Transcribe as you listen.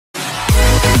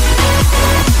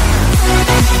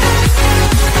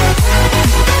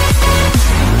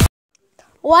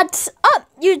What's up,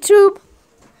 YouTube?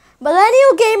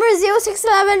 Millennial Gamer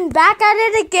 0611 back at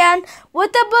it again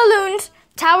with the balloons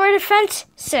Tower Defense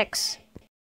 6.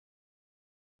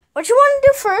 What you want to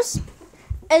do first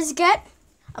is get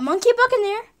a Monkey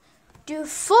Buccaneer, do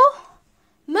full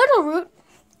middle route,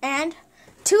 and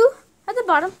 2 at the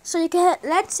bottom so you can hit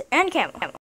Let's and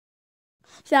Camel.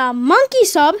 The Monkey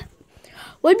Sub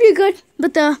would be good,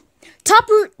 but the top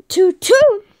route to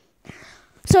 2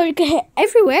 so you can hit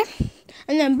everywhere,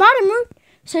 and then bottom route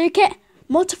so you get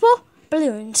multiple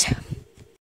balloons.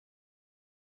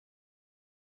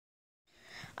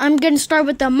 I'm going to start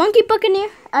with the Monkey Buccaneer,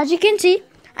 as you can see,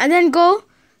 and then go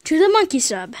to the Monkey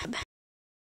Sub.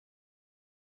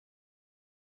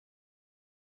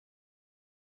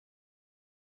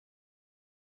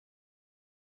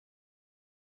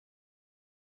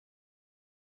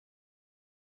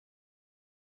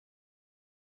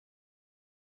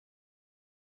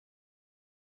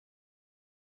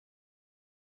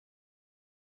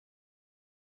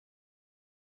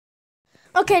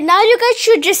 Okay, now you guys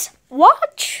should just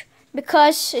watch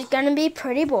because it's going to be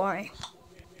pretty boring.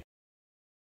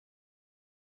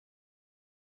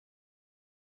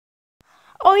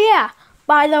 Oh yeah,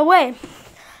 by the way,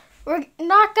 we're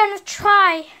not going to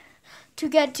try to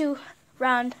get to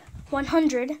round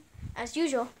 100 as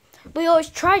usual. We always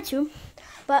try to,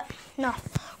 but no,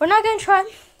 we're not going to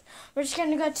try. We're just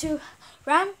going to go to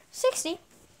round 60.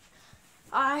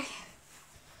 I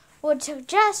would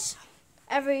suggest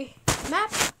every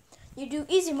map you do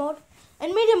easy mode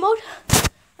and medium mode,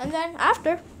 and then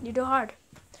after you do hard.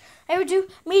 I would do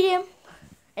medium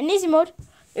and easy mode.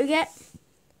 You get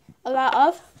a lot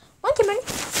of monkey money.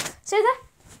 Say that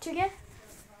to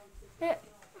get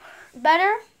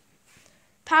better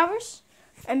powers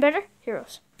and better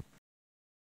heroes.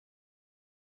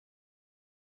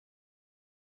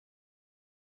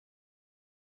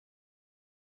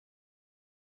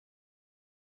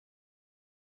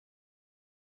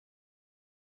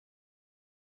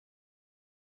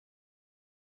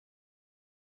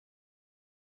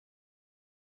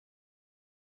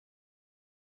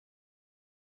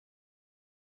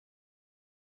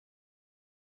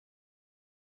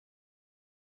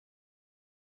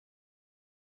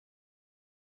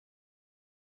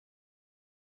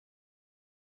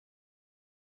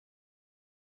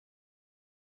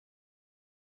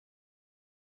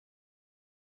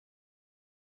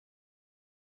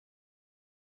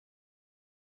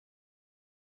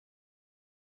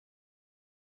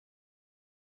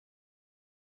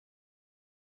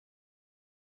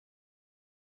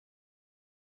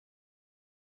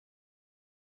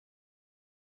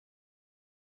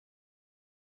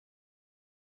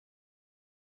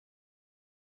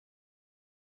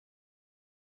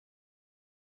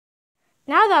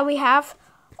 Now that we have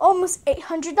almost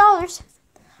 $800,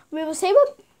 we will save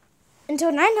up until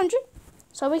 900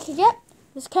 so we can get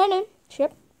this cannon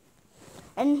ship,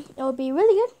 and it will be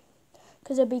really good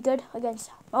because it'll be good against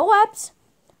Moabs,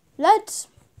 Leads,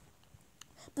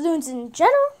 balloons in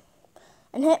general,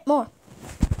 and hit more.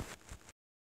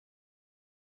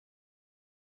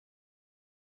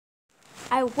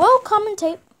 I will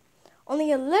commentate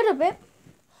only a little bit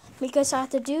because I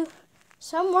have to do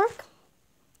some work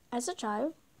as a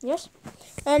child, yes.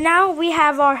 And now we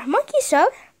have our Monkey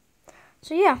Sub,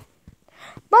 so yeah.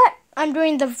 But I'm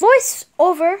doing the voice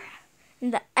over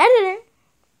in the editing,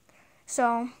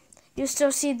 so you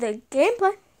still see the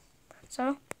gameplay.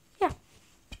 So yeah,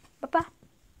 bye-bye.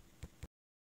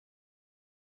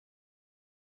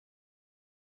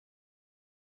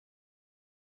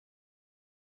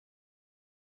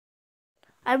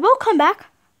 I will come back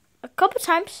a couple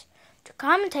times to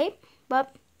commentate,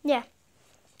 but yeah,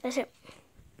 that's it.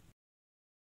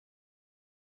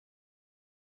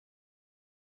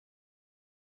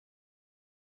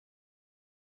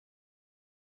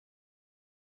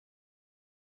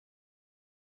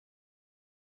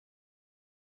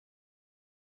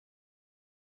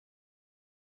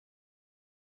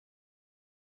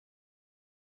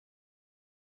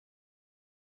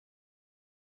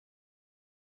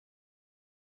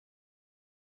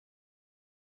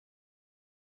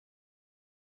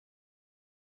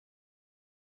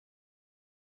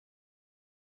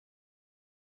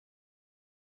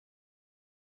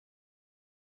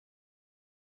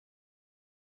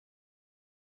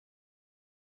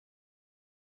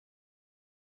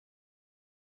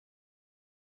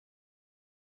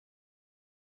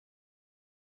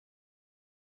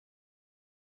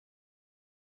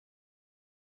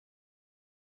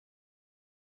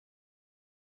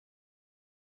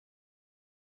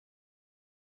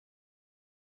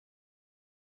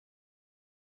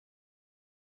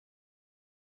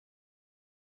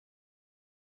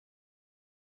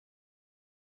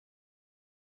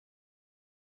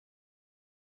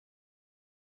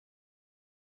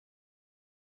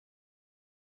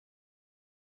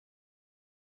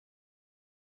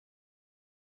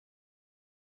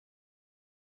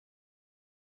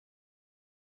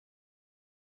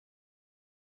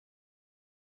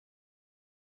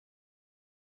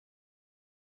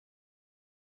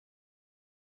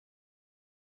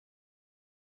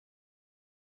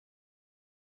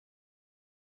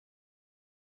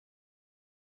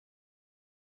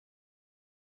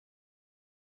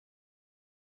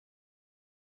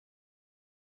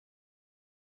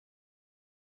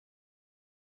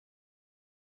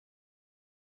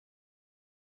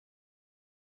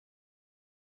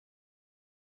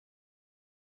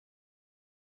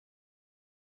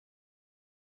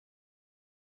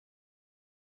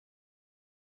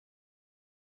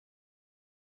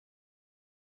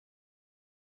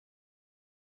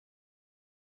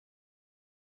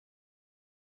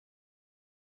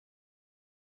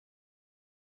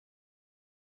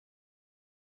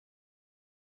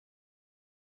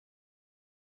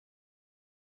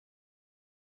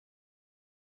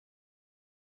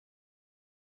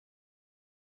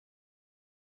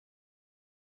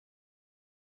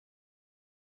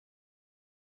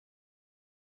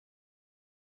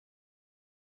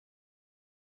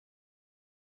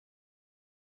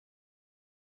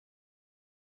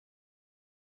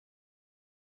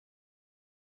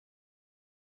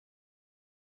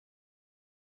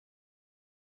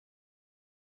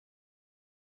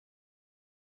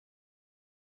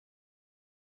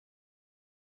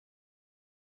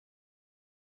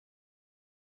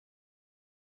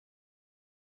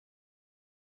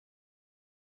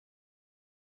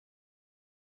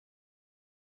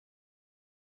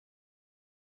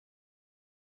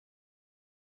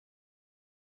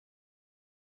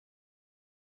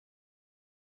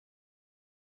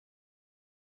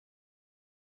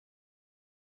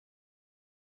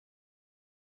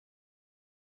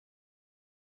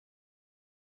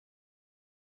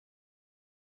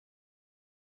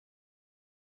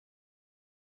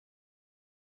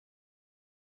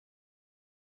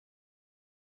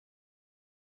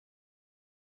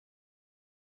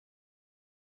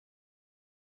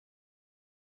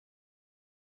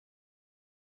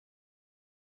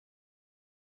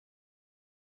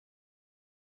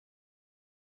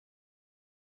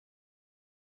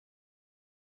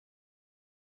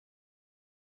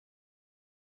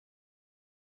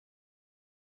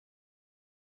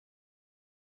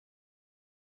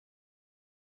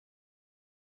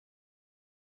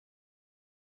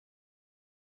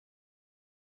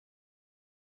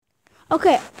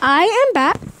 Okay, I am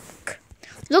back.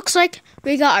 Looks like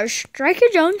we got our Striker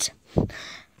Jones,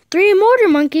 3 mortar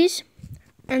monkeys,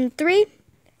 and 3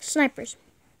 snipers.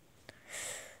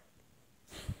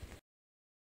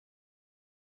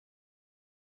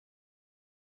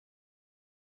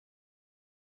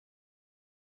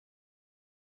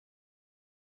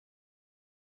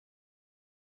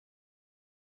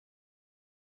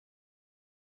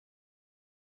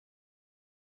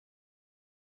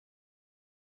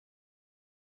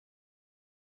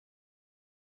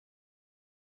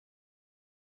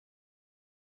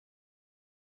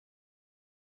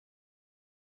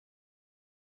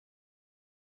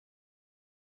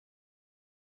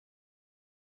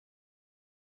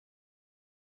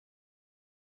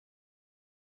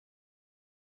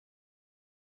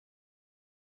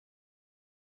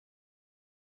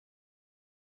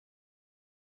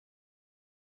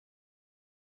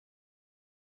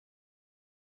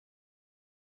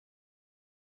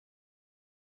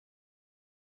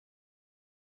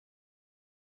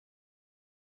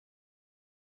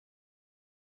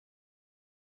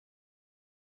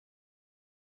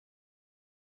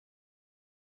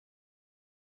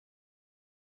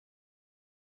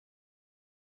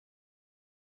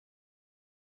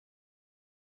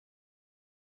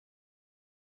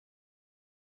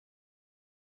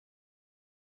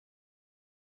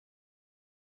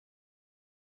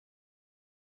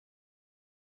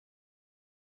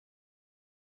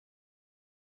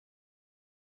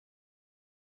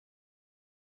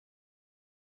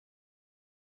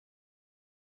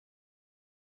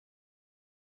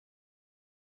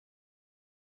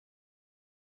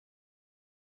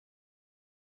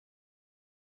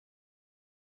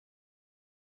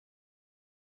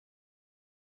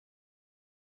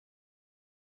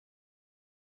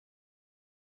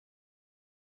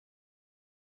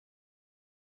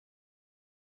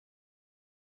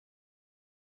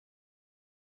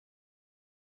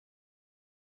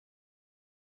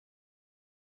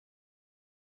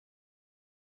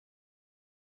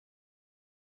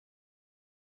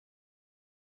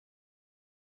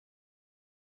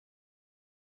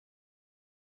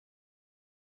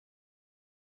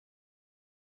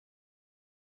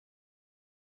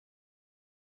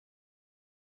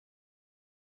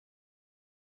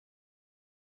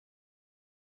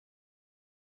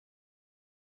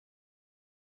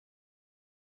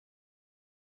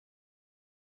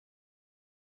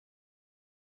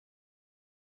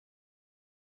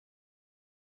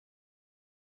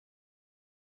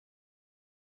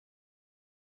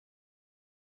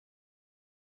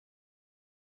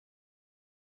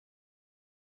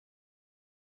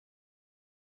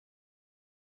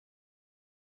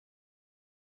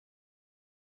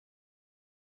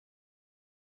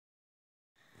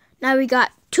 Now we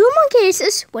got 2 monkey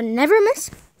aces, one never miss,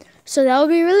 so that will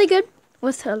be really good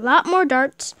with a lot more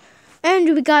darts.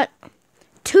 And we got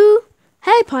 2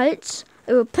 heli pilots.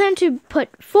 We will plan to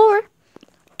put 4,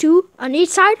 2 on each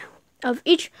side of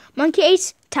each monkey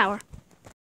ace tower.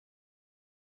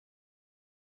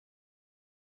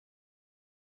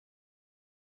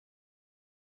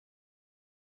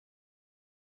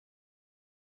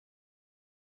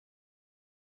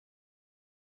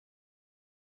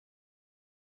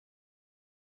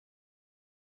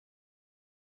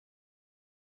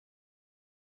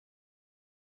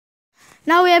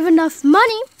 Now we have enough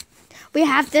money. We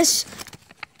have this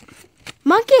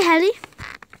monkey heli,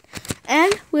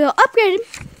 and we'll upgrade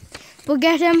him. We'll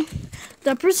get him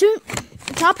the pursuit,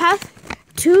 the top half,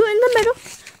 2 in the middle,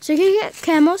 so he can get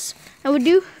camos. And we'll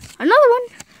do another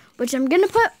one, which I'm gonna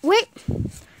put. Wait,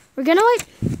 we're gonna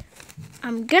wait.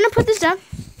 I'm gonna put this down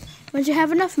once you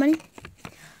have enough money.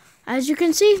 As you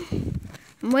can see,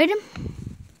 I'm waiting.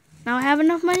 Now I have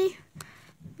enough money.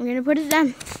 I'm gonna put it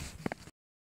down.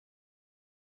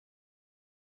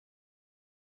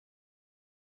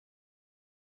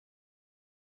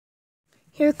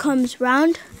 Here comes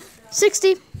round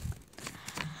 60.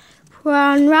 We're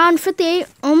on round 58,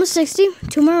 almost 60.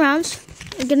 2 more rounds.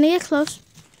 We're gonna get close.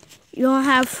 You'll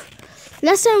have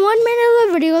less than 1 minute of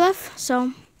the video left,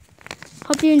 so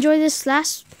hope you enjoy this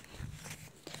last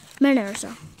minute or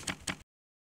so.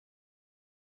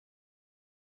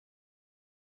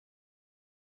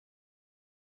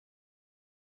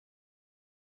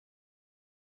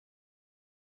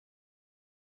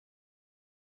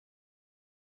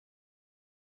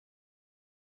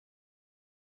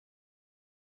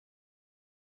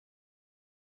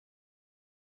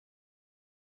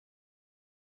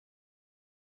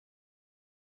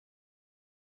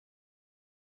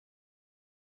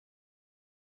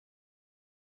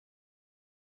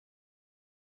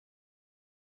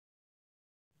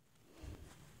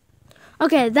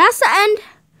 Okay, that's the end.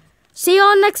 See you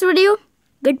all next video.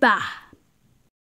 Goodbye.